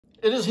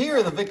It is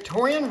here, the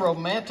Victorian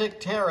Romantic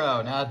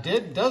Tarot. Now,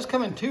 it does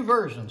come in two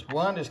versions.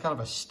 One is kind of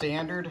a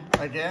standard,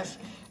 I guess.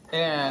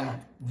 And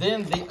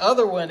then the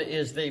other one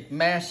is the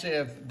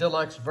massive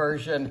deluxe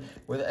version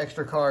with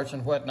extra cards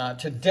and whatnot.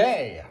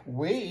 Today,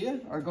 we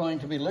are going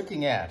to be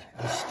looking at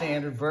the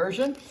standard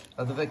version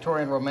of the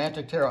Victorian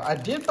Romantic Tarot. I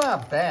did buy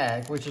a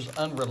bag, which is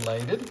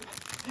unrelated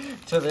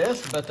to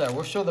this, but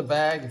we'll show the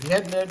bag. If you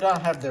did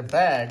not have their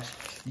bags,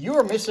 you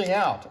are missing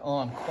out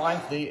on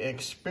quite the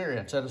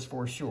experience, that is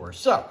for sure.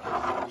 So,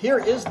 here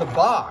is the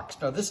box.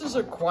 Now, this is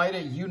quite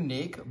a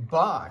unique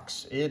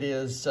box. It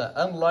is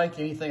unlike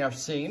anything I've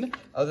seen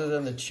other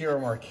than the Ciro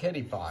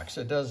Marchetti box.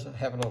 It does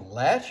have a little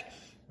latch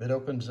that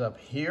opens up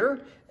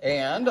here,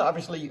 and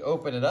obviously you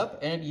open it up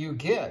and you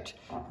get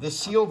the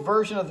sealed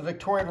version of the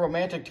Victorian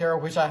Romantic Tarot,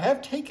 which I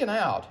have taken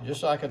out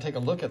just so I can take a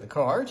look at the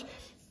cards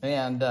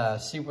and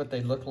see what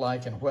they look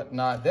like and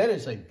whatnot. That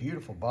is a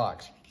beautiful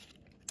box.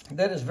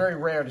 That is very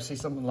rare to see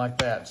something like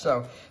that.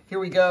 So here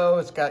we go.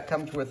 It's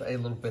comes with a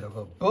little bit of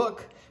a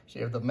book. So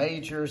you have the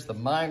majors, the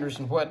minors,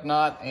 and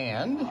whatnot,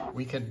 and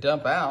we can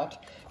dump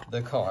out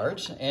the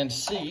cards and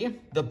see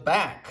the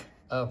back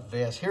of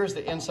this. Here's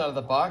the inside of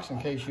the box in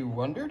case you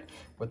wondered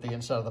what the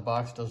inside of the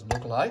box does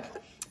look like.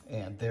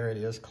 And there it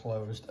is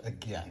closed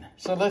again.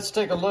 So let's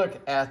take a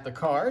look at the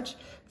cards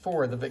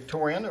for the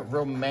Victorian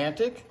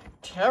Romantic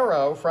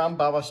Tarot from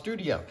Baba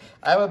Studio.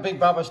 I'm a big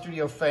Baba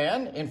Studio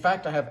fan. In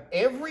fact, I have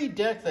every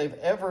deck they've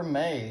ever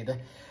made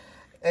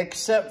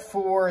except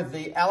for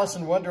the Alice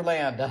in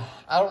Wonderland.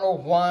 I don't know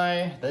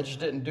why, they just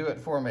didn't do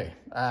it for me.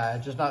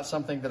 Just not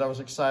something that I was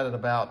excited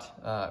about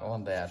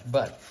on that,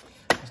 but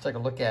let's take a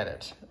look at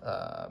it.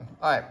 All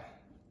right,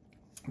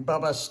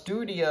 Baba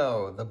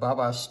Studio, the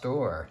Baba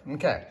store.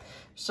 Okay,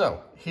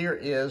 so here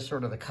is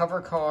sort of the cover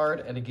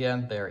card, and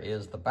again, there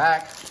is the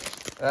back.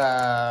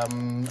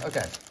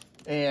 Okay.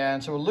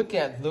 And so we'll look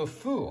at the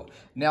Fool.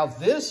 Now,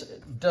 this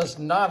does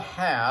not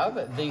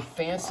have the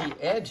fancy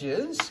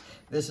edges.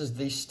 This is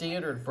the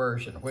standard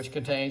version, which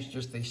contains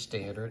just the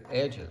standard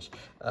edges.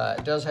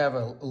 It does have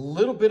a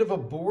little bit of a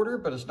border,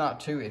 but it's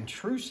not too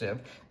intrusive.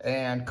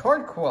 And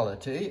card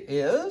quality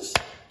is,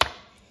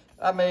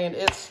 I mean,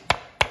 it's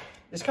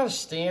kind of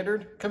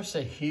standard. Comes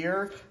to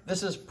here.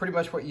 This is pretty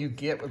much what you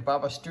get with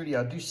Baba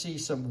Studio. I do see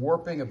some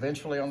warping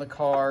eventually on the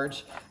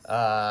cards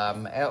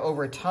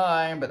over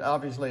time, but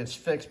obviously it's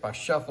fixed by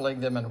shuffling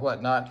them and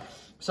whatnot.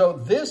 So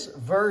this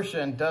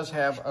version does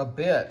have a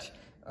bit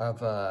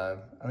of,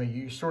 I mean,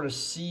 you sort of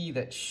see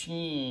that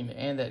sheen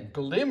and that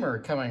glimmer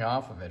coming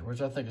off of it,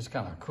 which I think is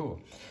kind of cool.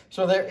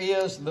 So there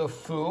is the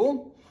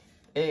Fool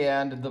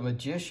and the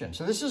Magician.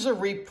 So this is a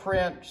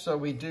reprint, so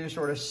we do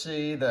sort of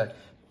see the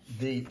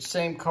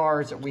same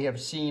cards that we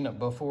have seen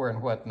before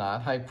and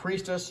whatnot. High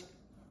Priestess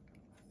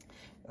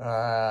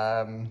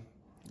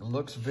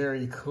looks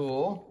very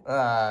cool.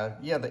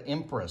 Yeah, the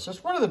Empress.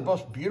 It's one of the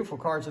most beautiful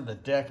cards in the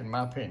deck, in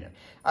my opinion.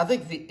 I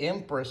think the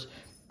Empress,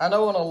 I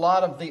know in a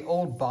lot of the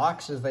old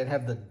boxes, they'd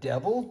have the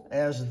devil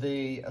as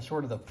the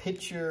sort of the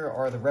picture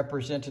or the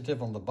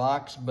representative on the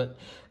box, but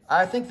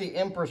I think the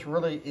Empress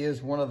really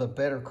is one of the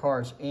better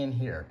cards in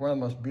here. One of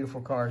the most beautiful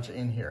cards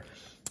in here.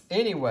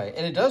 Anyway,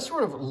 and it does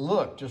sort of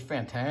look just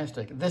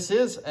fantastic. This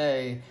is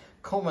a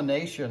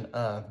culmination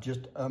of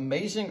just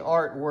amazing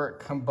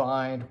artwork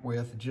combined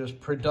with just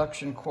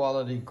production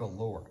quality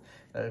galore.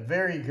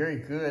 Very, very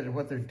good at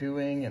what they're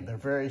doing, and they're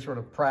very sort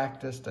of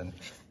practiced,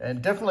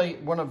 and definitely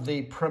one of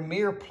the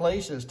premier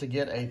places to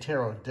get a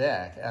tarot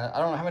deck. I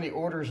don't know how many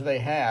orders they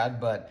had,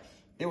 but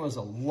it was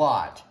a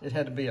lot. It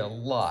had to be a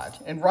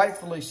lot, and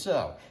rightfully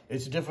so.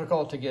 It's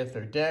difficult to get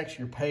their decks.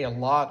 You pay a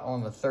lot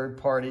on the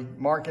third-party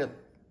market.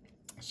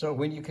 So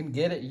when you can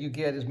get it, you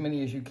get as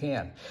many as you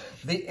can.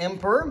 The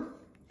Emperor,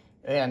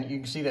 and you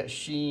can see that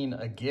sheen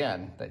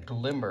again, that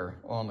glimmer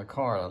on the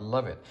card. I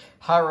love it.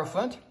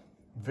 Hierophant,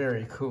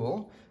 very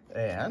cool.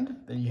 And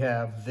then you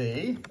have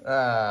the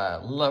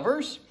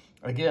Lovers.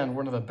 Again,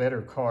 one of the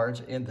better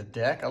cards in the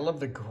deck. I love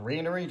the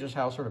greenery, just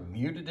how sort of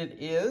muted it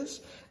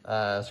is.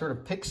 Sort of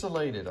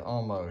pixelated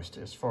almost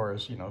as far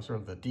as, you know, sort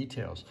of the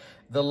details.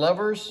 The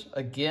Lovers,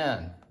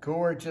 again,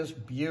 gorgeous,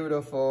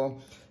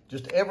 beautiful.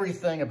 Just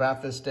everything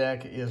about this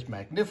deck is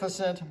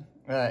magnificent.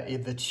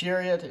 The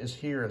Chariot is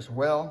here as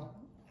well.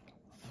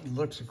 It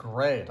looks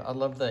great. I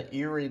love the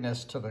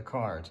eeriness to the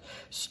cards.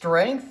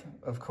 Strength,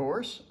 of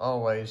course,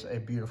 always a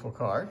beautiful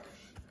card.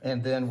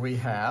 And then we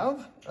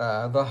have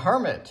the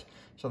Hermit.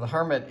 So the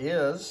Hermit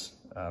is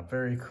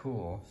very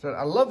cool. So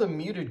I love the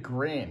muted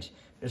greens.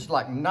 It's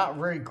like not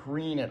very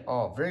green at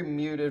all. Very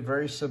muted,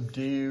 very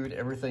subdued.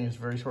 Everything is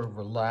very sort of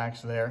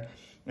relaxed there.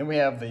 Then we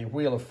have the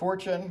Wheel of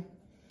Fortune,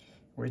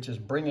 which is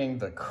bringing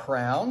the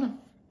Crown.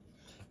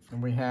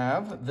 And we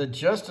have the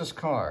Justice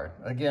card.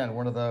 Again,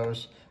 one of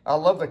those. I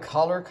love the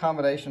color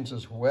combinations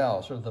as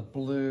well. Sort of the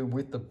blue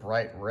with the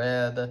bright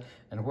red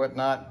and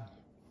whatnot.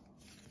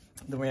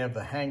 Then we have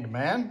the Hanged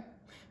Man,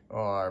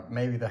 or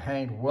maybe the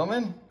Hanged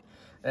Woman.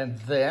 And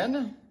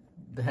then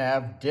they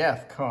have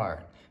Death card.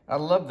 I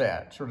love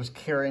that, sort of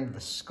carrying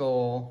the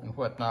skull and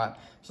whatnot.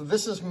 So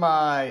this is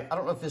my, I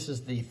don't know if this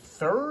is the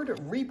third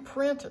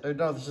reprint, or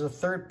no, this is the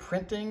third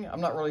printing.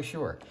 I'm not really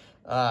sure.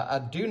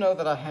 I do know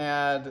that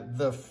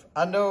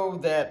I know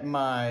that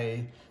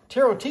my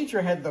tarot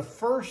teacher had the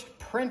first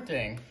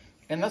printing,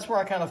 and that's where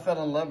I kind of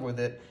fell in love with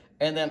it.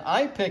 And then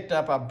I picked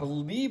up, I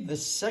believe, the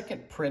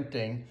second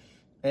printing,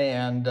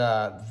 and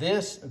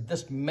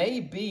this may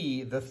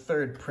be the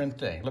third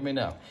printing. Let me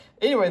know.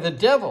 Anyway, the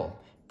devil,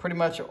 pretty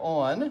much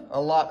on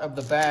a lot of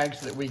the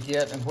bags that we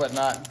get and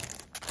whatnot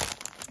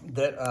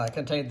that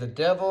contained the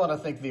devil. And I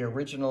think the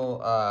original,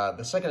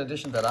 the second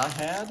edition that I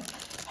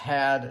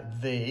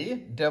had the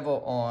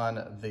devil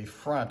on the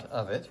front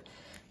of it.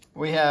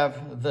 We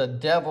have the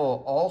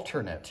devil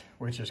alternate,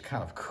 which is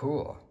kind of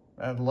cool.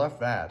 I love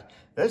that.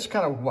 That's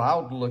kind of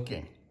wild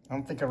looking. I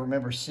don't think I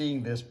remember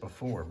seeing this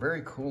before.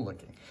 Very cool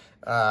looking.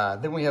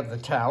 Then we have the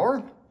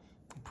tower,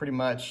 pretty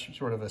much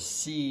sort of a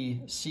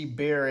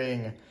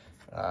sea-bearing,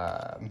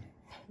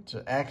 it's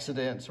an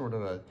accident, sort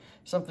of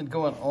something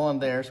going on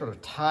there, sort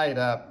of tied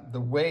up.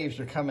 The waves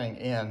are coming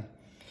in.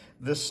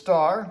 The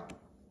star,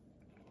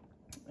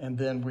 and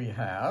then we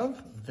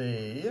have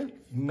the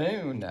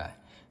moon.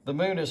 The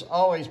moon is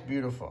always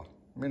beautiful.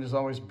 The moon is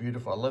always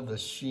beautiful. I love the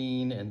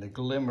sheen and the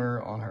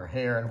glimmer on her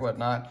hair and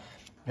whatnot.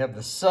 We have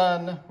the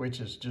sun, which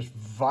is just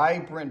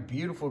vibrant,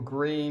 beautiful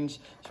greens,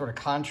 sort of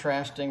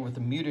contrasting with the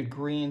muted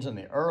greens in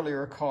the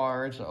earlier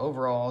cards.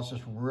 Overall, it's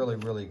just really,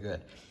 really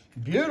good.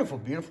 Beautiful,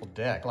 beautiful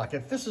deck. Like,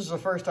 if this is the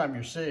first time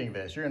you're seeing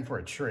this, you're in for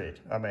a treat.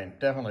 I mean,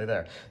 definitely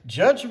there.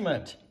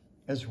 Judgment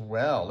as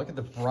well. Look at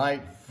the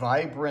bright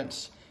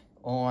vibrance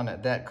on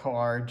that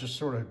card. Just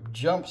sort of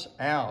jumps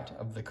out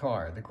of the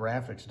card. The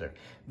graphics do.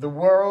 The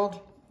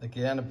world,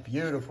 again,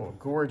 beautiful,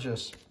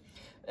 gorgeous.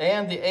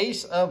 And the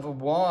Ace of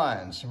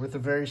Wands with the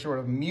very sort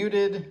of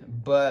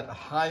muted but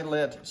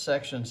highlight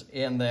sections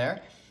in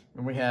there.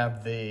 And we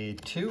have the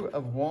Two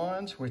of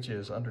Wands, which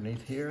is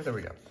underneath here. There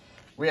we go.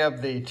 We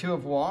have the Two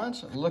of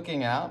Wands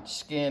looking out,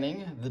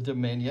 scanning the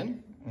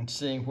Dominion and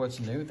seeing what's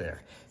new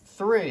there.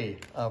 Three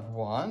of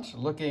Wands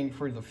looking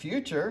for the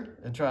future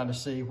and trying to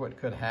see what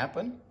could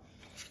happen.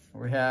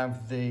 We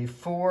have the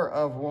Four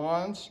of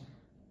Wands.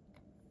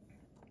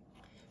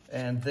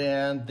 And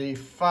then the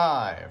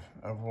Five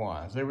of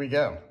Wands. There we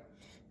go.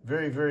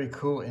 Very, very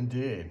cool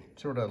indeed.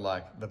 Sort of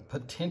like the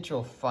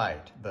potential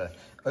fight. The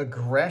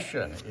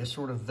aggression is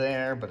sort of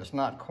there, but it's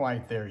not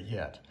quite there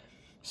yet.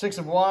 Six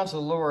of Wands,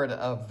 the Lord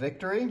of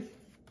Victory.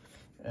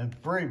 And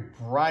very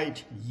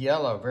bright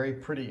yellow, very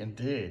pretty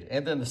indeed.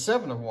 And then the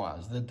Seven of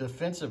Wands, the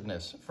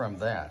defensiveness from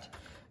that.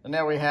 And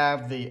now we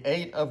have the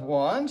Eight of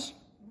Wands.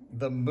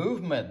 The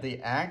movement,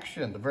 the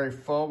action, the very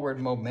forward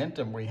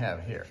momentum we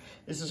have here.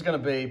 This is going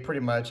to be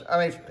pretty much,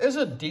 I mean, as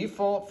a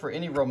default for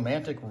any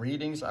romantic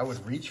readings, I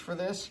would reach for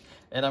this,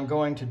 and I'm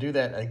going to do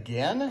that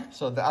again.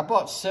 So I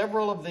bought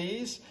several of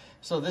these,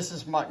 so this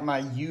is my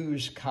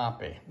used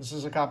copy. This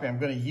is a copy I'm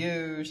going to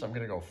use. I'm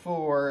going to go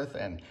forth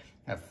and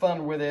have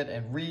fun with it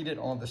and read it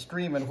on the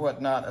stream and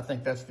whatnot. I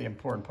think that's the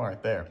important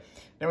part there.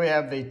 Then we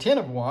have the Ten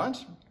of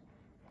Wands.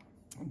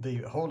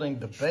 Holding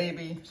the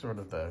baby, sort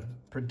of the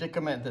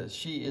predicament that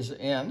she is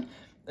in.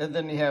 And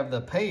then you have the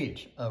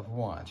Page of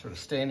Wands, sort of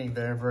standing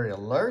there very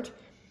alert.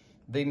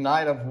 The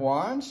Knight of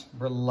Wands,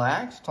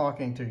 relaxed,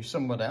 talking to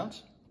someone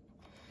else.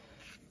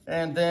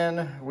 And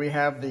then we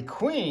have the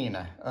Queen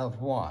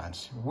of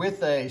Wands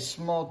with a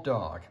small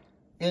dog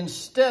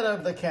instead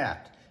of the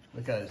cat.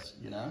 Because,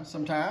 you know,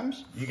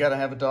 sometimes you got to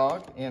have a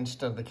dog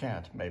instead of the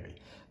cat, maybe.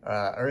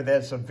 Or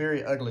that's a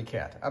very ugly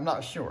cat. I'm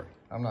not sure.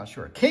 I'm not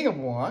sure. King of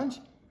Wands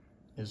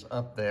is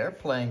up there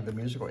playing the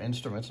musical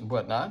instruments and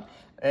whatnot.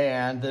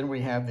 And then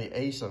we have the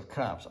Ace of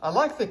Cups. I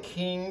like the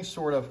king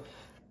sort of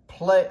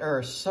play,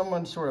 or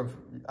someone sort of,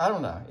 I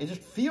don't know. It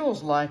just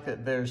feels like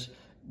that there's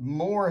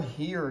more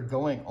here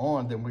going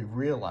on than we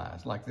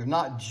realize. Like they're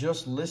not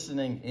just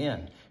listening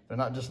in. They're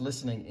not just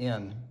listening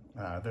in.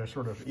 They're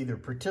sort of either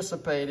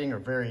participating or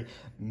very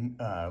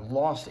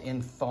lost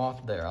in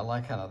thought there. I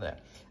like kind of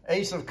that.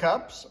 Ace of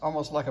Cups,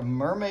 almost like a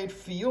mermaid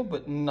feel,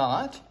 but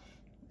not.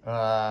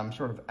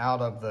 Sort of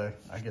out of the,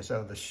 I guess,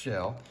 out of the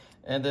shell.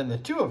 And then the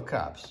Two of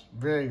Cups,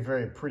 very,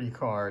 very pretty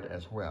card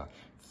as well.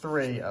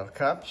 Three of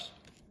Cups.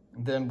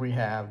 Then we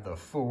have the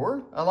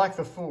Four. I like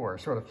the Four,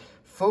 sort of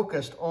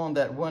focused on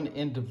that one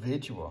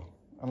individual.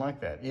 I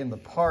like that. In the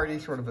party,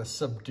 sort of a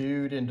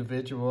subdued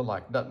individual,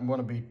 like doesn't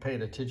want to be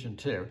paid attention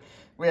to.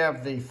 We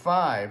have the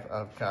Five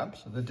of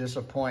Cups, the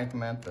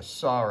disappointment, the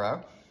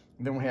sorrow.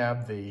 Then we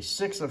have the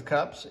Six of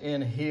Cups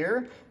in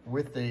here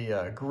with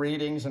the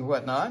greetings and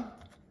whatnot.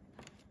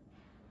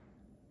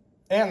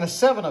 And the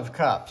Seven of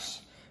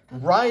Cups,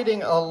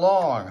 riding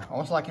along,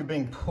 almost like you're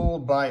being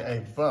pulled by a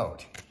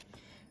boat.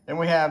 Then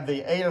we have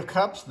the Eight of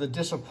Cups, the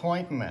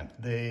disappointment,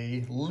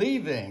 the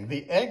leaving,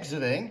 the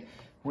exiting,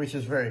 which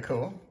is very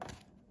cool.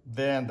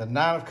 Then the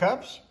Nine of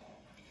Cups,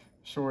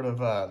 sort of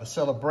the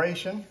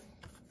celebration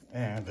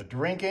and the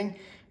drinking.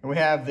 And we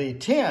have the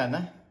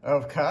Ten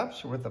of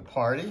Cups with the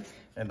party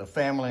and the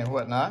family and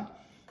whatnot.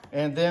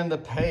 And then the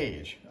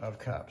Page of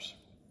Cups.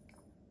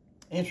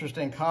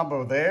 Interesting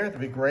combo there. That'd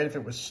be great if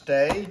it was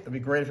stay. That'd be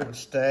great if it would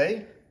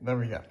stay. There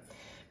we go.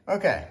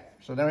 Okay,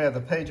 so now we have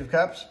the Page of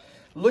Cups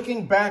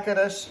looking back at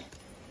us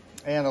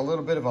and a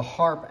little bit of a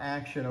harp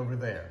action over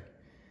there.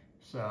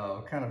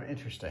 So kind of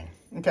interesting.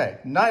 Okay,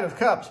 Knight of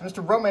Cups,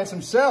 Mr. Romance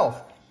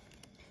himself,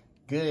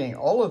 getting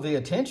all of the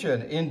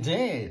attention,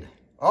 indeed.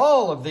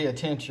 All of the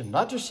attention,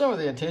 not just some of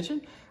the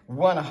attention,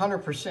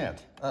 100%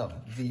 of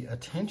the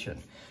attention.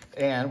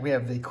 And we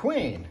have the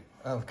Queen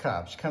of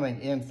Cups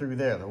coming in through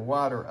there, the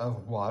Water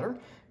of Water,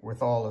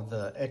 with all of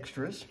the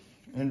extras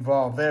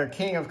involved there.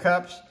 King of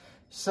Cups,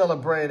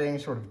 celebrating,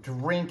 sort of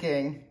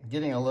drinking,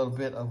 getting a little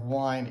bit of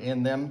wine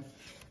in them.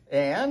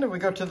 And we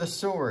go to the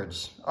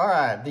Swords. All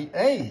right, the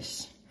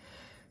Ace.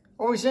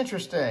 Always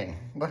interesting,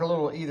 like a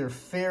little either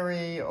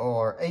fairy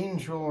or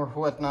angel or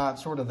whatnot,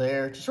 sort of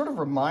there. It sort of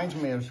reminds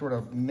me of sort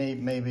of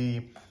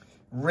maybe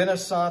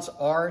Renaissance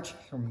art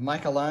from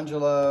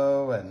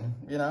Michelangelo and,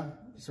 you know,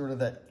 sort of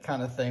that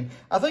kind of thing.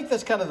 I think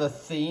that's kind of the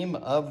theme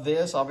of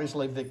this,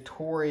 obviously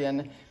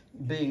Victorian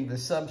being the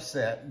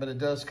subset, but it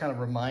does kind of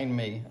remind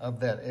me of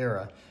that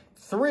era.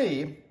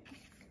 3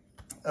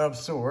 of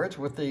Swords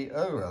with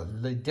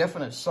the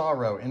definite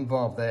sorrow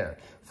involved there.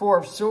 4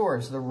 of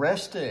Swords, the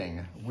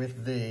resting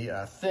with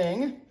the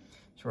thing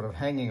sort of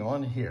hanging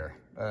on here.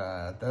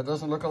 That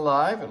doesn't look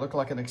alive. It looked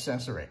like an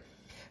accessory.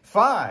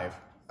 5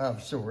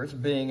 of Swords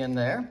being in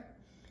there.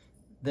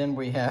 Then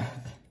we have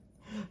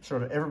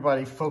sort of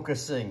everybody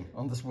focusing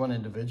on this one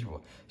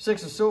individual.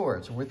 6 of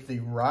Swords with the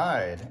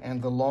ride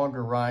and the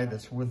longer ride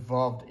that's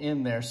involved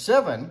in there.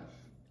 7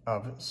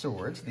 of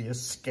Swords, the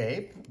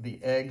escape, the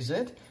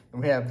exit.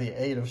 And we have the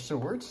 8 of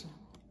Swords.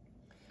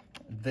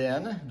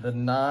 Then the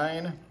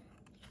 9.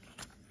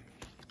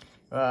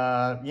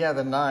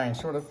 The 9,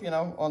 sort of, you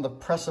know, on the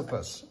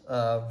precipice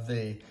of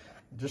the,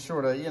 just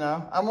sort of, you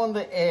know, I'm on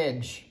the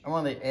edge. I'm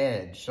on the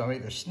edge. So I'm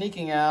either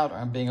sneaking out, or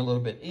I'm being a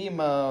little bit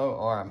emo,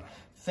 or I'm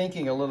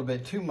thinking a little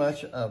bit too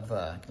much of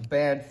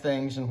bad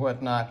things and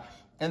whatnot.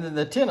 And then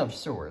the 10 of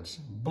Swords,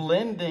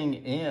 blending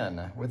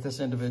in with this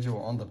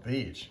individual on the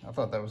beach. I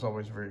thought that was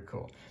always very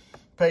cool.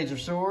 Page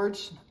of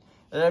Swords.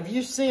 Have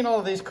you seen all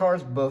of these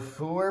cards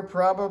before?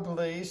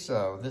 Probably.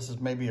 So this is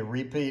maybe a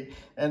repeat.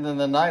 And then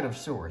the Knight of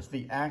Swords,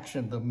 the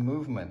action, the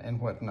movement, and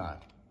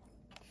whatnot.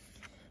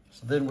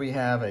 So then we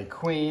have a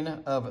Queen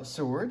of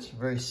Swords.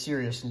 Very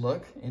serious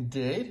look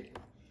indeed.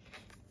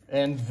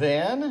 And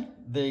then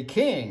the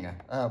King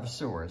of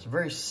Swords.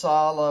 Very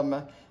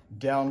solemn,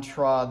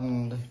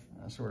 downtrodden,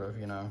 sort of,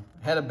 you know,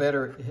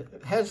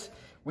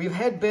 we've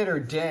had better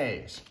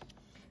days.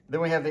 Then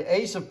we have the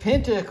Ace of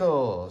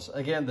Pentacles.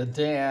 Again, the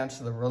dance,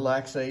 the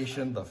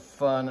relaxation, the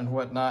fun and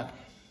whatnot.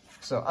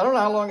 So I don't know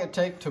how long it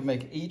takes to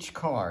make each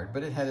card,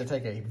 but it had to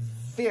take a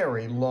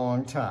very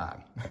long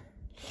time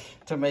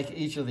to make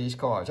each of these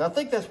cards. I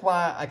think that's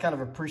why I kind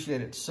of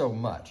appreciate it so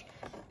much.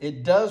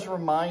 It does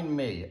remind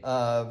me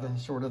of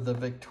sort of the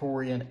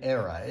Victorian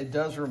era. It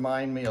does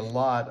remind me a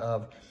lot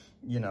of,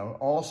 you know,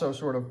 also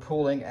sort of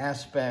pulling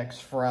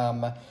aspects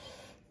from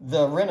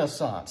the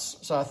Renaissance.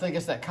 So I think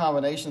it's that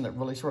combination that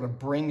really sort of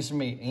brings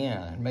me in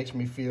and makes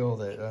me feel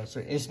that so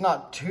it's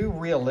not too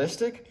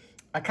realistic.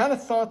 I kind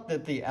of thought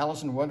that the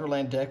Alice in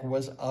Wonderland deck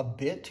was a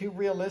bit too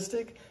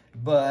realistic,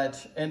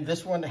 and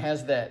this one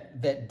has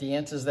that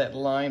dances that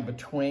line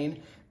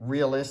between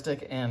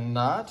realistic and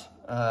not.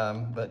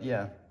 But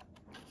yeah,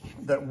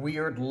 that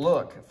weird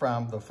look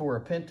from the 4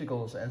 of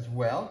Pentacles as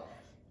well.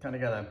 Kind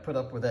of got to put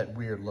up with that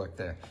weird look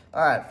there.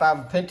 All right, 5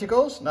 of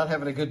Pentacles, not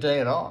having a good day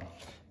at all.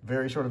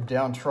 Very sort of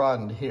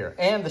downtrodden here.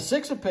 And the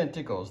 6 of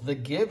Pentacles, the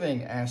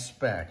giving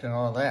aspect and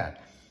all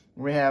that.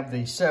 We have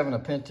the 7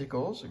 of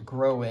Pentacles,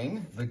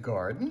 growing the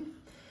garden.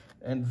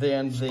 And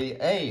then the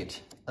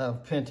 8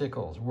 of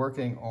Pentacles,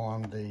 working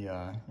on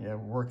the,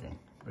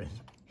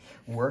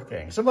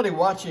 working. Somebody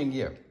watching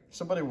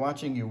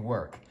you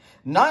work.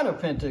 9 of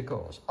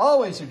Pentacles,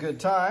 always a good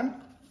time,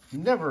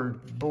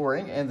 never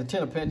boring. And the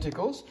 10 of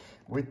Pentacles,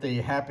 with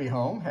the happy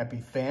home, happy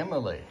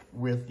family,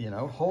 with, you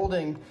know,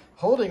 holding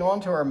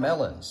on to our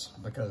melons,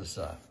 because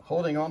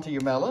holding on to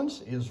your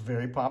melons is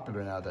very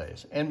popular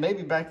nowadays, and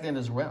maybe back then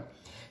as well.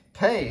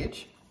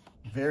 Page,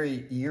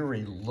 very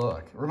eerie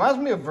look. Reminds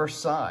me of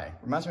Versailles.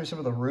 Reminds me of some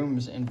of the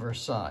rooms in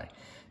Versailles.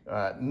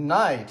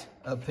 Knight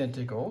of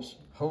Pentacles,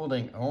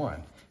 holding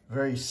on.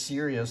 Very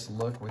serious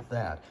look with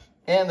that.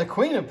 And the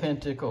Queen of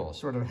Pentacles,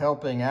 sort of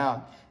helping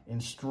out,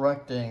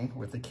 instructing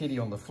with the kitty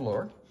on the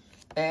floor.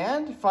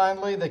 And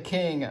finally, the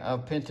King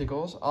of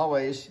Pentacles,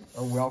 always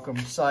a welcome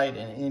sight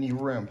in any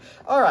room.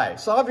 All right,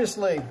 so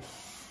obviously,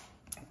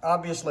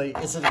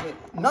 it's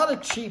not a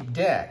cheap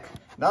deck.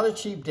 Not a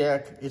cheap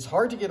deck. It's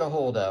hard to get a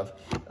hold of.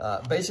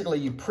 Basically,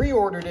 you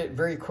pre-ordered it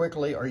very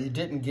quickly or you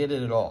didn't get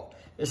it at all.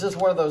 It's just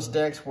one of those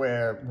decks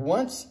where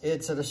once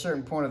it's at a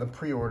certain point of the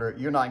pre-order,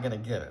 you're not going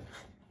to get it.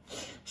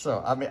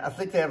 So, I mean, I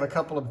think they have a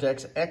couple of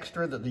decks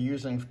extra that they're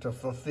using to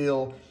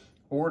fulfill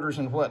orders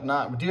and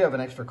whatnot. We do have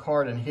an extra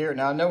card in here.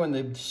 Now, I know in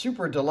the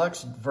Super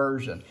Deluxe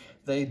version,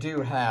 they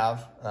do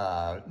have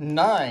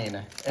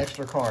 9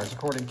 extra cards,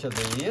 according to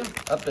the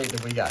update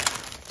that we got.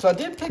 So I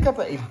did pick up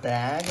a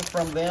bag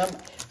from them.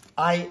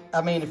 I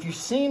mean, if you've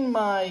seen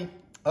my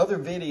other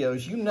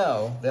videos, you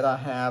know that I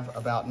have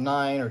about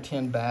 9 or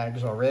 10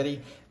 bags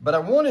already, but I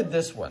wanted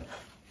this one.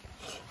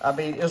 I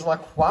mean, it's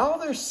like while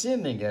they're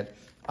sending it,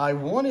 I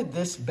wanted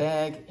this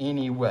bag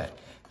anyway.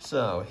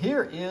 So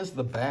here is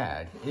the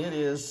bag. It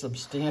is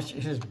substantial.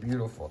 It is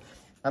beautiful.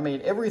 I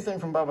mean, everything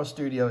from Baba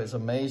Studio is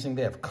amazing.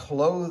 They have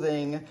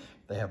clothing,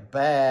 they have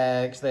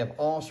bags, they have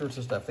all sorts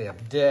of stuff. They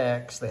have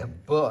decks, they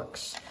have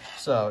books.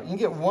 So you can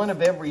get one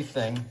of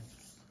everything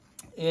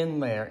in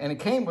there. And it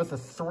came with a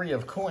 3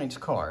 of coins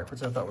card,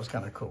 which I thought was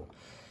kind of cool.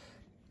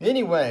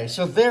 Anyway,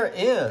 so there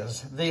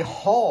is the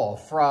haul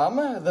from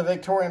the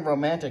Victorian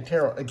Romantic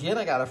Tarot. Again,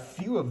 I got a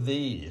few of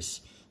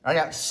these. I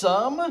got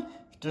some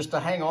just to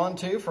hang on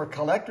to for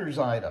collector's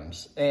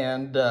items.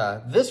 And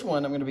this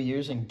one I'm going to be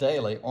using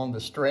daily on the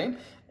stream.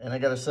 And I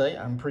got to say,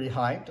 I'm pretty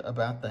hyped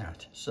about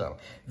that. So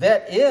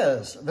that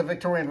is the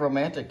Victorian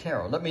Romantic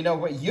Tarot. Let me know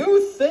what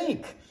you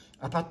think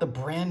about the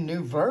brand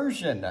new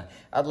version.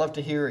 I'd love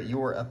to hear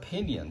your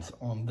opinions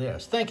on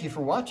this. Thank you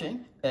for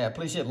watching.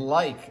 Please hit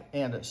like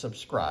and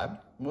subscribe.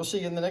 We'll see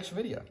you in the next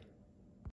video.